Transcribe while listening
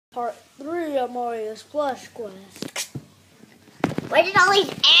Part 3 of Mario's Plush Quest. Where did all these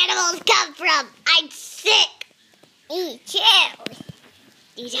animals come from? I'm sick. Me too.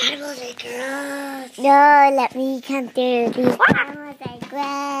 These animals are gross. No, let me come through. These animals are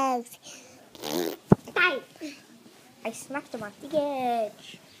gross. I smacked them off the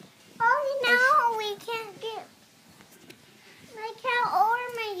edge. Oh no, we can't get my cow or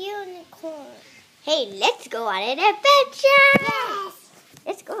my unicorn. Hey, let's go on an adventure. Yes.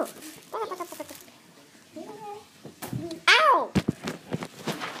 Let's go. Ow!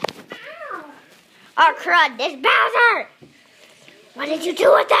 Ow! Oh crud, this Bowser! What did you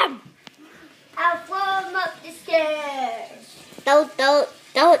do with them? I'll throw them up the stairs. Don't,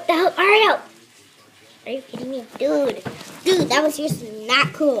 Mario! Are you kidding me? Dude, that was just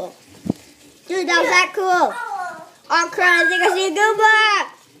not cool. Dude, that was not cool. Oh crud, I think I see a Goomba!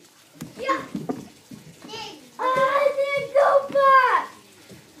 Yeah. I see a Goomba!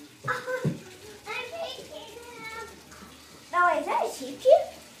 No, is that a sheep chief?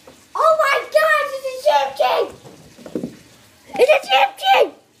 Oh my gosh, it's a sheep chief! It's a sheep chief!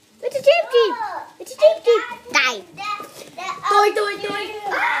 It's a sheep chief! It's a sheep chief! Die! Doink.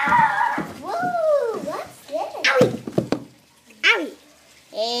 Ah! Whoa, what's this? Owie! Owie!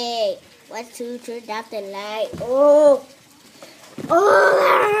 Hey, what's who turned out the light? Oh! Oh,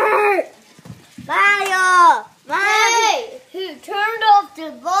 that hurt! Mario! Hey, who turned off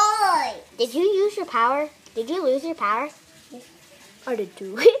the light? Did you use your power? Did you lose your power? I didn't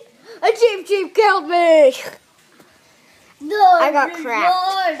do it. A sheep killed me. No, I got cracked.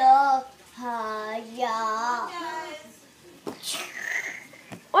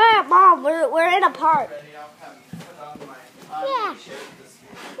 Where, Mom? We're in a park. Yeah.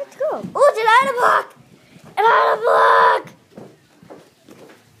 Let's go. Oh, it's an item block. An item block.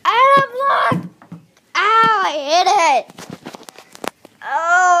 Item block. Ow, I hit it.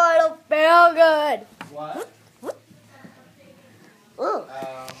 Oh, I don't feel good. What? Ooh.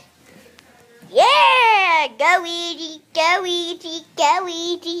 Yeah! Go Ouija, go Ouija, go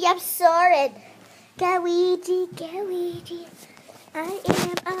Ouija, I'm soaring. Go Ouija, go Ouija. I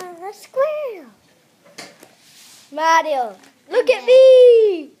am a squirrel. Mario, look at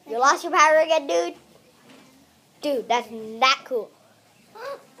me. You lost your power again, dude? Dude, that's not cool.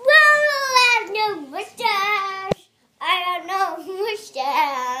 Well, I have no mustache. I have no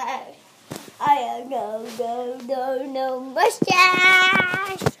mustache. I have no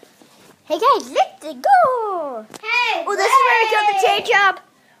mustache. Hey guys, let's go! Hey, Oh, this is where I got the change up.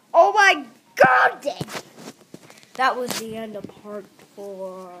 Oh my god! That was the end of part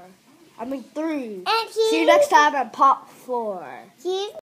 4. I mean 3. And See you next time at part 4. Here's